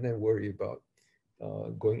 right? And then worry about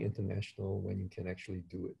going international when you can actually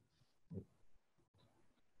do it.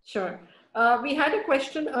 Sure. We had a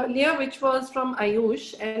question earlier, which was from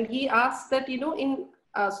Ayush, and he asked that,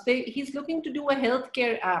 he's looking to do a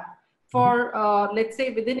healthcare app for, let's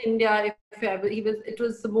say, within India, if it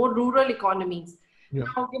was more rural economies. Yeah.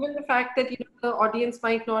 Now, given the fact that the audience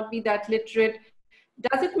might not be that literate,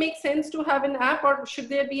 does it make sense to have an app, or should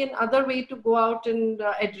there be another way to go out and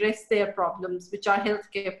address their problems, which are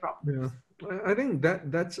healthcare problems? Yeah, I think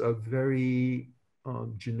that's a very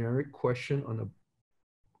generic question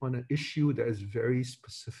on an issue that is very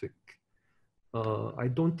specific. I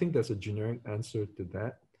don't think there's a generic answer to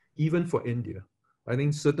that, even for India. I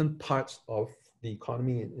think certain parts of the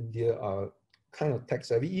economy in India are kind of tech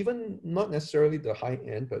savvy, even not necessarily the high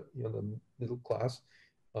end, but the middle class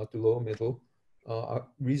to lower middle are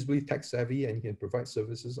reasonably tech savvy and can provide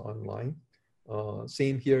services online.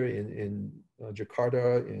 Same here in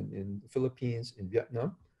Jakarta, in the Philippines, in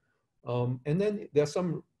Vietnam. And then there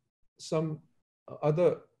are some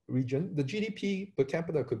other region, the GDP per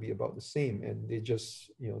capita could be about the same, and they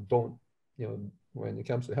just don't, when it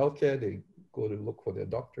comes to healthcare, they go to look for their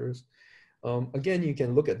doctors. Again, you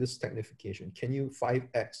can look at this technification. Can you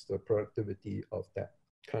 5x the productivity of that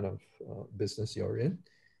kind of business you're in?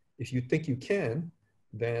 If you think you can,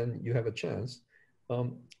 then you have a chance.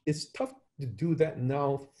 It's tough to do that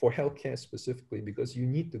now for healthcare specifically, because you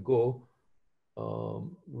need to go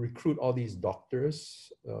recruit all these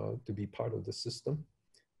doctors to be part of the system.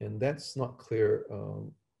 And that's not clear.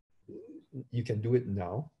 You can do it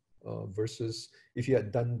now versus if you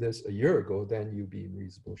had done this a year ago, then you'd be in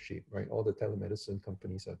reasonable shape, right? All the telemedicine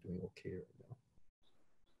companies are doing okay right now.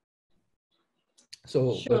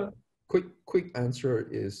 So sure. Quick answer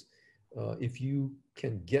is if you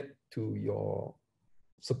can get to your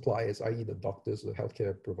suppliers, i.e. the doctors, the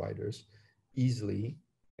healthcare providers, easily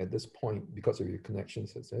at this point because of your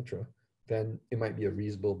connections, etc., then it might be a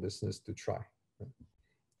reasonable business to try. Right?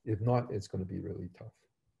 If not, it's going to be really tough.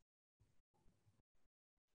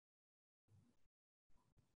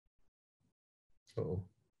 So,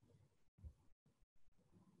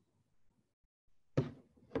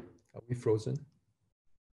 are we frozen?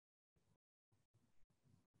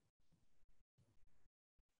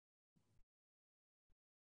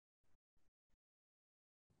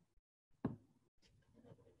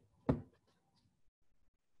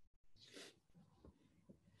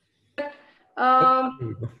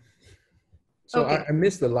 So okay. I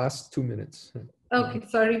missed the last 2 minutes. Okay,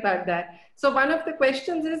 sorry about that. So one of the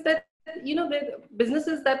questions is that, the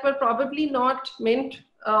businesses that were probably not meant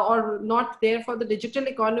or not there for the digital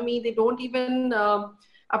economy, they don't even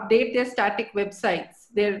update their static websites.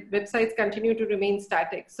 Their websites continue to remain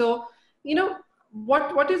static. So,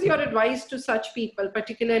 what is your advice to such people,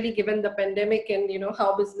 particularly given the pandemic and,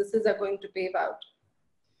 how businesses are going to pave out?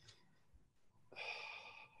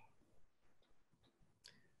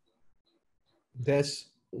 That's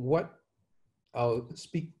what I'll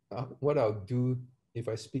do if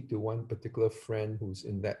I speak to one particular friend who's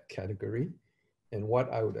in that category, and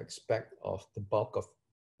what I would expect of the bulk of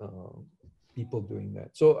people doing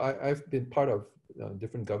that. So I've been part of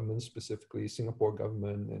different governments, specifically Singapore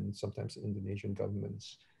government and sometimes Indonesian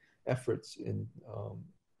government's efforts in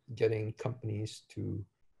getting companies to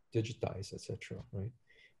digitize, etc. Right?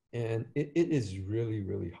 And it is really,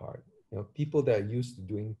 really hard. You know, people that are used to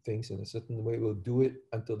doing things in a certain way will do it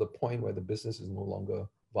until the point where the business is no longer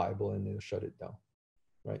viable and they'll shut it down,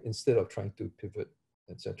 right? Instead of trying to pivot,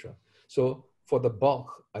 etc. So for the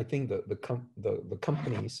bulk, I think the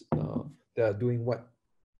companies that are doing what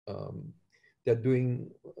they're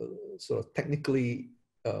doing sort of technically,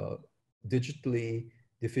 digitally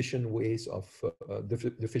deficient ways of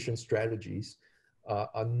deficient strategies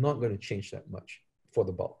are not going to change that much for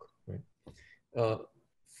the bulk, right?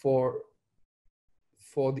 For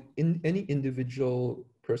any individual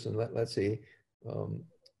person, let's say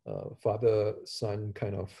father-son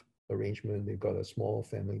kind of arrangement, they've got a small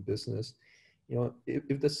family business, you know,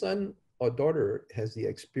 if the son or daughter has the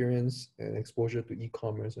experience and exposure to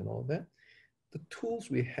e-commerce and all that, the tools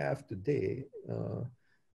we have today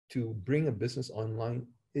to bring a business online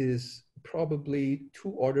is probably 2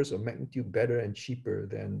 orders of magnitude better and cheaper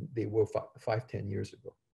than they were 5-10 years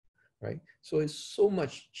ago, right? So it's so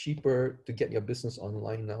much cheaper to get your business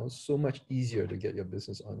online now, so much easier to get your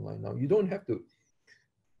business online now. You don't have to,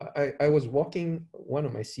 I was walking one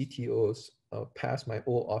of my CTOs past my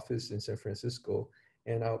old office in San Francisco,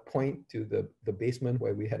 and I'll point to the basement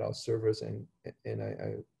where we had our servers, and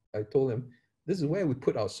I told him, this is where we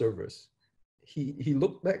put our servers. He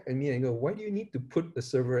looked back at me and go, why do you need to put a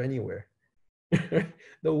server anywhere?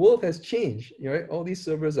 The world has changed, right? All these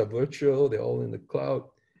servers are virtual, they're all in the cloud.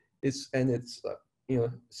 It's you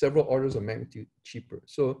know, several orders of magnitude cheaper.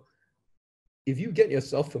 So if you get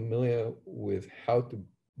yourself familiar with how to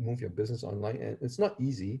move your business online, and it's not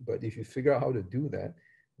easy, but if you figure out how to do that,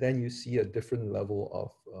 then you see a different level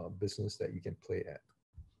of business that you can play at.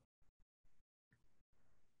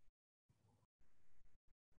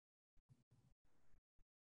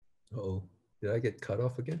 Uh-oh, did I get cut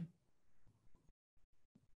off again?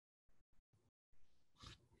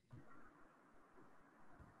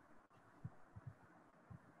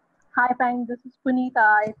 Hi, Peng. This is Punita.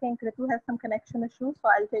 I think Ritu has some connection issues, so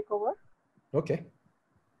I'll take over. Okay.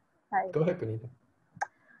 Hi. Go ahead, Punita.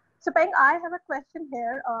 So, Peng, I have a question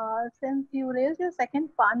here. Since you raised your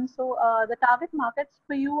second fund, so the target markets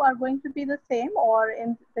for you are going to be the same, or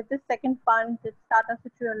with this second fund, the startups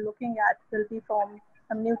that you are looking at will be from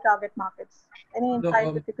some new target markets? Any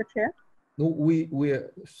insight that you could share? No,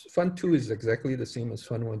 Fund 2 is exactly the same as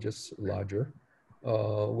Fund 1, just larger.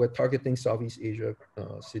 We're targeting Southeast Asia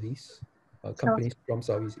cities, companies from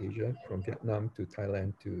Southeast Asia, from Vietnam to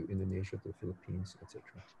Thailand to Indonesia to Philippines, etc.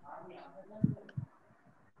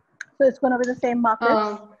 So it's going to be the same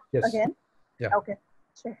markets yes. again? Yeah. Okay,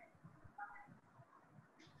 sure.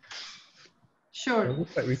 Sure.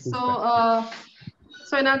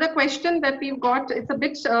 So another question that we've got, it's a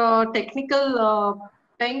bit technical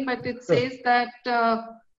thing, but it says that,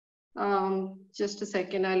 just a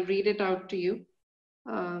second, I'll read it out to you.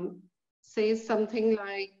 Says something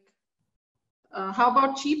like, how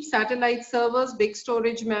about cheap satellite servers, big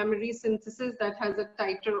storage memory synthesis that has a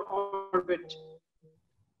tighter orbit?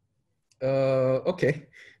 Okay,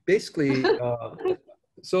 basically,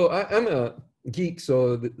 so I'm a geek,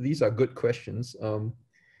 so these are good questions.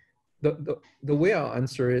 The way I'll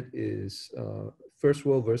answer it is first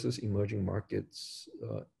world versus emerging markets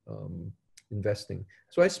investing.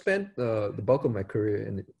 So I spent the bulk of my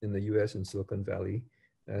career in the US in Silicon Valley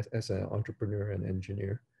as an entrepreneur and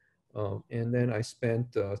engineer. And then I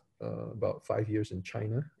spent about 5 years in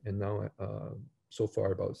China, and now so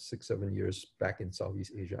far about 6-7 years back in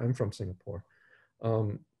Southeast Asia. I'm from Singapore.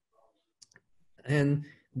 And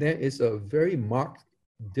there is a very marked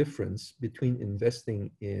difference between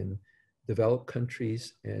investing in developed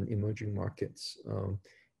countries and emerging markets.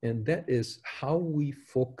 And that is how we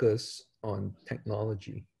focus on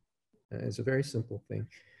technology. It's a very simple thing.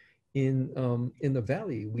 In the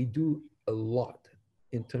Valley, we do a lot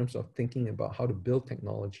in terms of thinking about how to build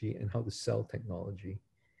technology and how to sell technology,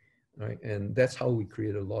 right? And that's how we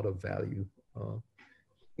create a lot of value.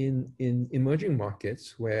 In emerging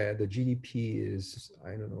markets where the GDP is,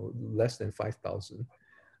 I don't know, less than 5,000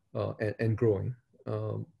 and growing,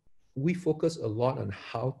 we focus a lot on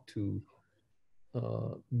how to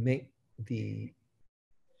make the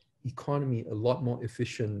economy a lot more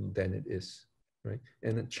efficient than it is, right?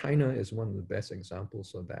 And China is one of the best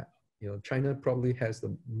examples of that. You know, China probably has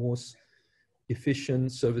the most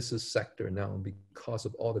efficient services sector now because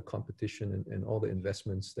of all the competition and all the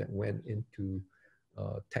investments that went into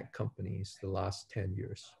tech companies the last 10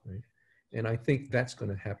 years, right? And I think that's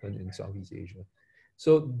going to happen in Southeast Asia.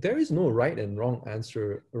 So there is no right or wrong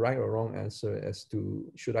answer as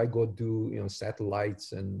to should I go do, you know,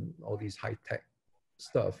 satellites and all these high tech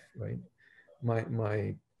stuff, right?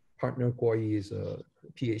 My partner Koi is a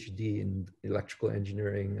PhD in electrical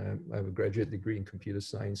engineering. I have a graduate degree in computer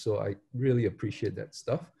science, so I really appreciate that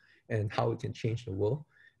stuff and how it can change the world.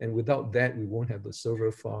 And without that, we won't have the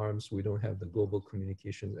server farms, we don't have the global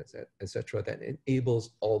communications, et cetera, that enables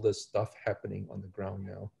all the stuff happening on the ground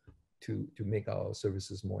now to make our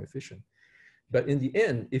services more efficient. But in the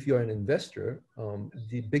end, if you're an investor,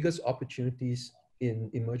 the biggest opportunities in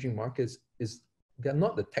emerging markets is they're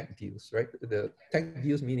not the tech deals, right? The tech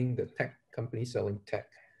deals meaning the tech companies selling tech.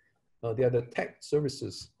 They are the tech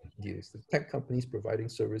services deals, the tech companies providing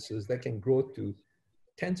services that can grow to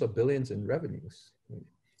tens of billions in revenues.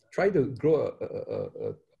 Try to grow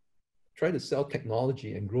try to sell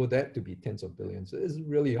technology and grow that to be tens of billions. It's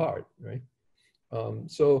really hard, right?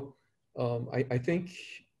 I think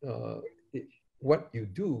what you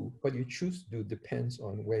do, what you choose to do depends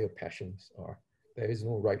on where your passions are. There is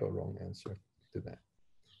no right or wrong answer to that.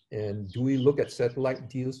 And do we look at satellite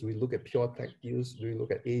deals? Do we look at pure tech deals? Do we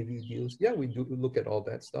look at AV deals? Yeah, we do look at all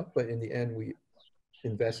that stuff, but in the end, we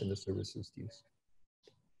invest in the services deals.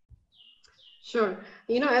 Sure.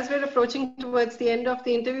 You know, as we're approaching towards the end of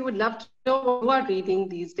the interview, would love to know what you are reading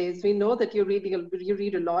these days. We know that you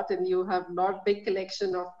read a lot and you have not big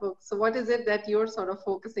collection of books. So what is it that you're sort of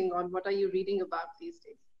focusing on? What are you reading about these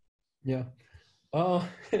days? Yeah.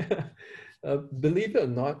 Believe it or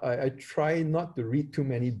not, I try not to read too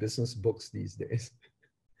many business books these days.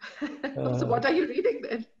 So what are you reading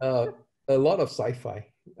then? A lot of sci-fi.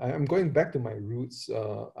 I'm going back to my roots.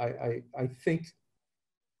 I think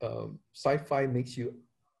sci-fi makes your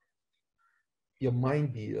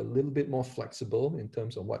mind be a little bit more flexible in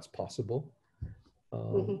terms of what's possible.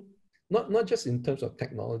 Not just in terms of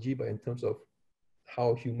technology, but in terms of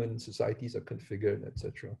how human societies are configured,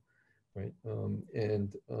 etc. Right?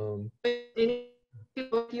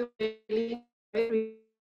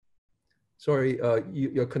 Sorry,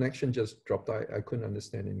 your connection just dropped. I couldn't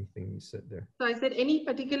understand anything you said there. So I said, any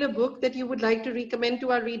particular book that you would like to recommend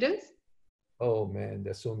to our readers? Oh man,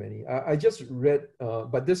 there's so many. I just read,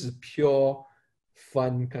 but this is pure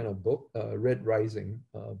fun kind of book, Red Rising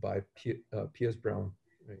by Pierce Brown.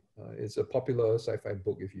 Right? It's a popular sci-fi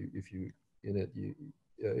book. If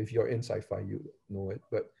you're in sci-fi, you know it.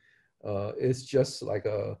 But it's just like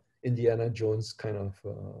a Indiana Jones kind of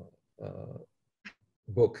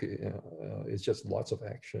book. It's just lots of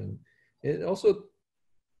action. It also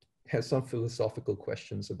has some philosophical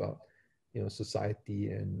questions about,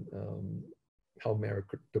 society and how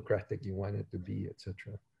meritocratic you want it to be,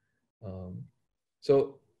 etc.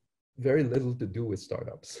 So very little to do with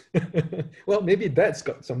startups. Well, maybe that's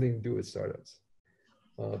got something to do with startups,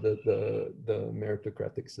 the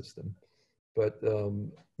meritocratic system. But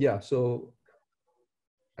yeah, so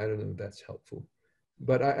I don't know if that's helpful.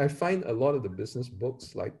 But I find a lot of the business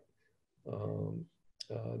books like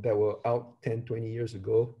that were out 10, 20 years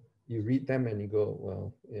ago, you read them and you go,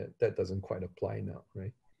 well, yeah, that doesn't quite apply now,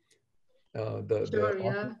 right?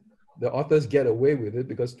 The authors get away with it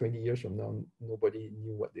because 20 years from now, nobody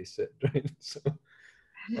knew what they said, right?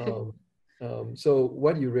 So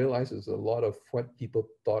what you realize is a lot of what people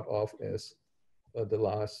thought of as the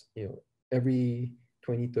last, every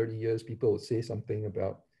 20, 30 years, people would say something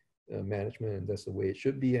about management and that's the way it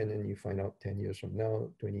should be. And then you find out 10 years from now,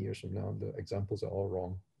 20 years from now, the examples are all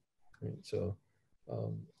wrong. Right?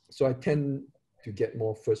 So I tend to get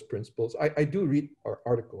more first principles. I do read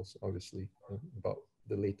articles, obviously, about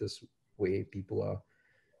the latest way people are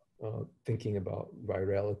thinking about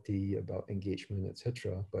virality, about engagement,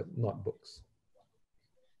 etc., but not books.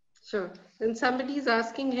 Sure. And somebody is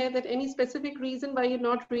asking here that any specific reason why you're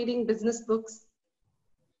not reading business books?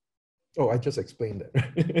 Oh, I just explained that.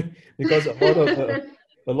 Because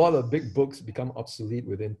a lot of big books become obsolete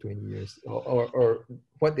within 20 years, or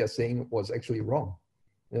what they're saying was actually wrong.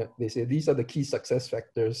 They say these are the key success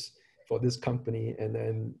factors for this company, and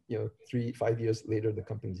then 3-5 years later the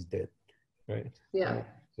company is dead, right? Yeah.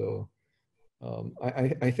 So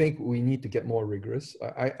I think we need to get more rigorous.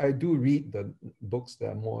 I do read the books that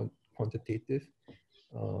are more quantitative,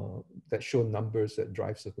 that show numbers that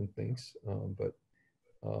drive certain things, but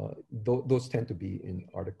those tend to be in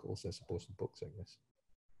articles as opposed to books, I guess.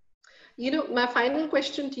 My final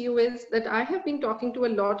question to you is that I have been talking to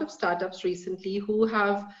a lot of startups recently who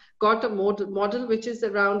have got a model which is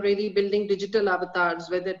around really building digital avatars,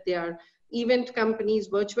 whether they are event companies,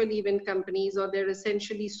 virtual event companies, or they're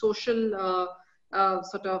essentially social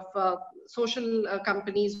social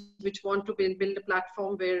companies which want to build a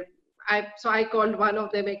platform where I called one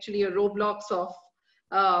of them actually a Roblox of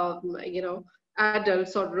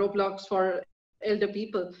adults, or Roblox for elder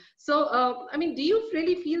people. So, I mean, do you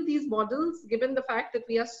really feel these models, given the fact that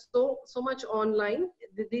we are so much online,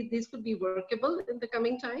 these could be workable in the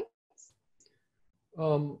coming times?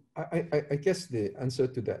 I guess the answer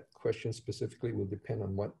to that question specifically will depend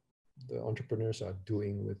on what the entrepreneurs are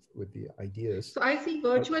doing with the ideas. So I see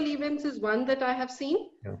virtual events is one that I have seen.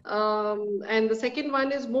 Yeah. And the second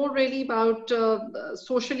one is more really about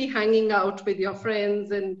socially hanging out with your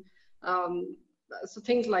friends and so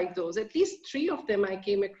things like those. At least 3 of them I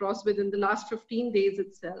came across within the last 15 days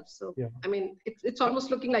itself. So, yeah. I mean, it's almost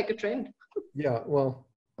looking like a trend. Yeah, well,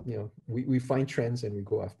 we find trends and we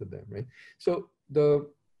go after them, right? So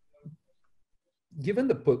given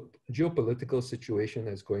the geopolitical situation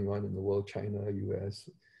that's going on in the world, China, US,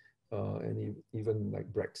 and even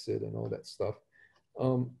like Brexit and all that stuff,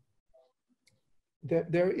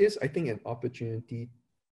 there is, I think, an opportunity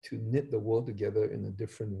to knit the world together in a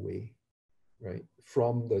different way, right?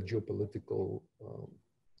 From the geopolitical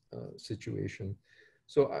situation.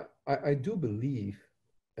 So I do believe,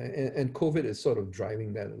 and COVID is sort of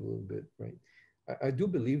driving that a little bit, right? I do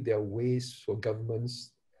believe there are ways for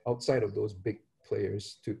governments outside of those big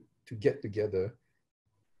players to get together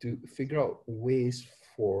to figure out ways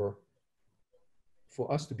for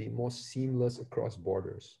us to be more seamless across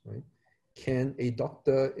borders, right? Can a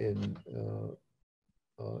doctor in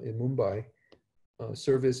Mumbai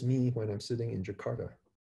service me when I'm sitting in Jakarta,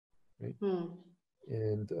 right?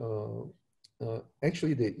 And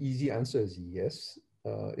actually, the easy answer is yes,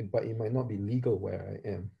 but it might not be legal where I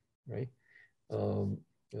am, right?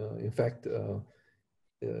 In fact,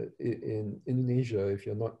 in Indonesia, if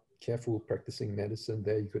you're not careful practicing medicine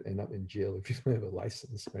there, you could end up in jail if you don't have a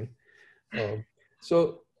license, right?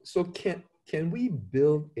 So can we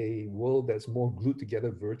build a world that's more glued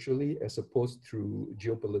together virtually as opposed through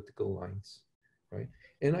geopolitical lines, right?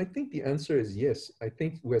 And I think the answer is yes. I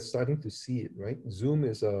think we're starting to see it, right? Zoom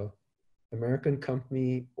is a American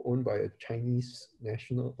company owned by a Chinese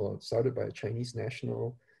national, or started by a Chinese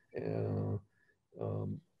national.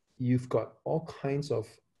 You've got all kinds of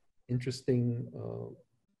interesting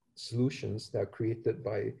solutions that are created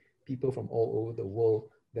by people from all over the world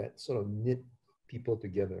that sort of knit people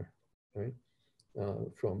together, right?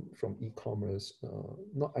 From e-commerce,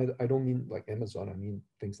 I don't mean like Amazon. I mean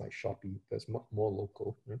things like Shopee. That's more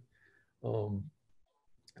local, right?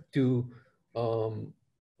 To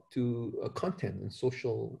content and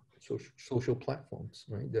social platforms,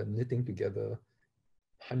 right? They're knitting together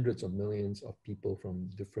hundreds of millions of people from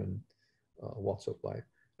different walks of life.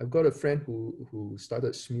 I've got a friend who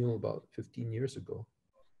started Smule about 15 years ago,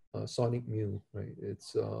 Sonic Mule, right?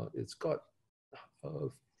 It's got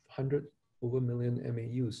 100 over million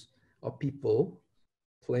MAUs of people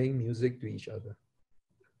playing music to each other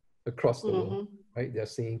across the world, right? They're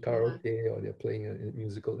singing karaoke or they're playing a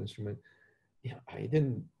musical instrument. Yeah, I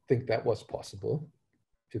didn't think that was possible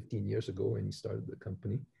 15 years ago when he started the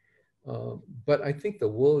company. But I think the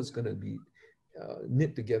world is going to be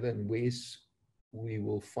knit together in ways we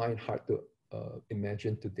will find hard to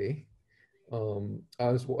imagine today. I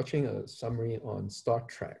was watching a summary on Star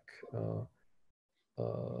Trek.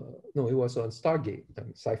 No, it was on Stargate. I'm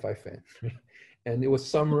a sci-fi fan. And it was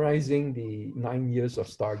summarizing the 9 years of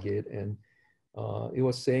Stargate. And it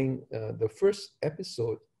was saying the first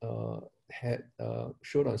episode had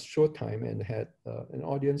showed on Showtime and had an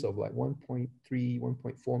audience of like 1.3,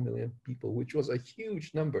 1.4 million people, which was a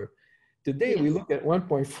huge number. Today, we look at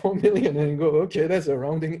 1.4 million and go, okay, that's a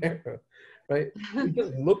rounding error, right? We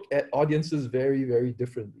just look at audiences very, very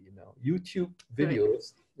differently now. YouTube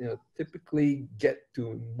videos, typically get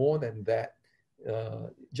to more than that,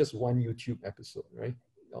 just one YouTube episode, right?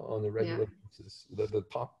 On a regular basis, the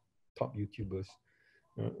top YouTubers.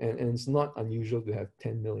 And it's not unusual to have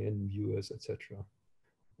 10 million viewers, etc.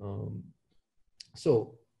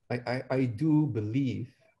 So I do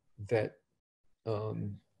believe that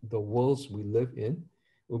the worlds we live in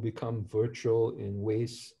will become virtual in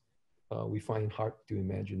ways we find hard to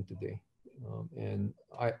imagine today. And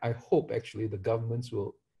I hope actually the governments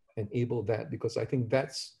will enable that, because I think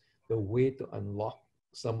that's the way to unlock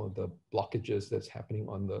some of the blockages that's happening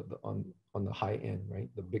on the high end, right?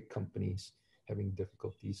 The big companies having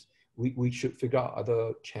difficulties. We should figure out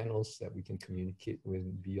other channels that we can communicate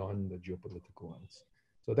with beyond the geopolitical ones.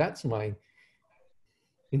 So that's my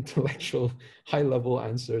intellectual high-level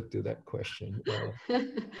answer to that question.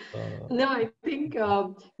 No, I think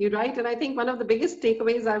you're right. And I think one of the biggest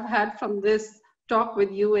takeaways I've had from this talk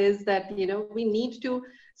with you is that, we need to,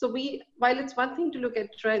 while it's one thing to look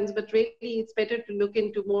at trends, but really it's better to look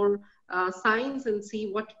into more science and see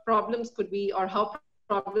what problems could be, or how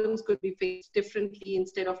problems could be faced differently,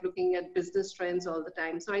 instead of looking at business trends all the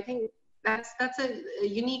time. So I think That's a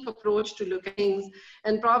unique approach to look at things.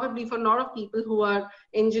 And probably for a lot of people who are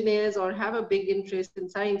engineers or have a big interest in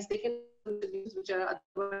science, they can solutions which are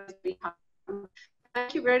otherwise very hard.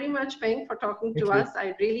 Thank you very much, Peng, for talking to us.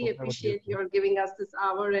 I really appreciate your giving us this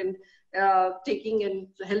hour and taking and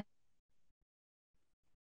helping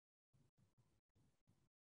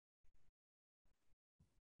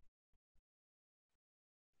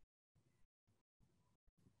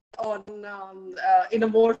on in a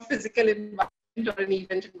more physical environment or an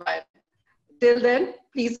event environment. Till then,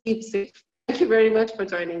 please keep safe. Thank you very much for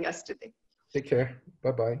joining us today. Take care.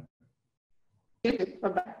 Bye-bye.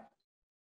 Bye-bye.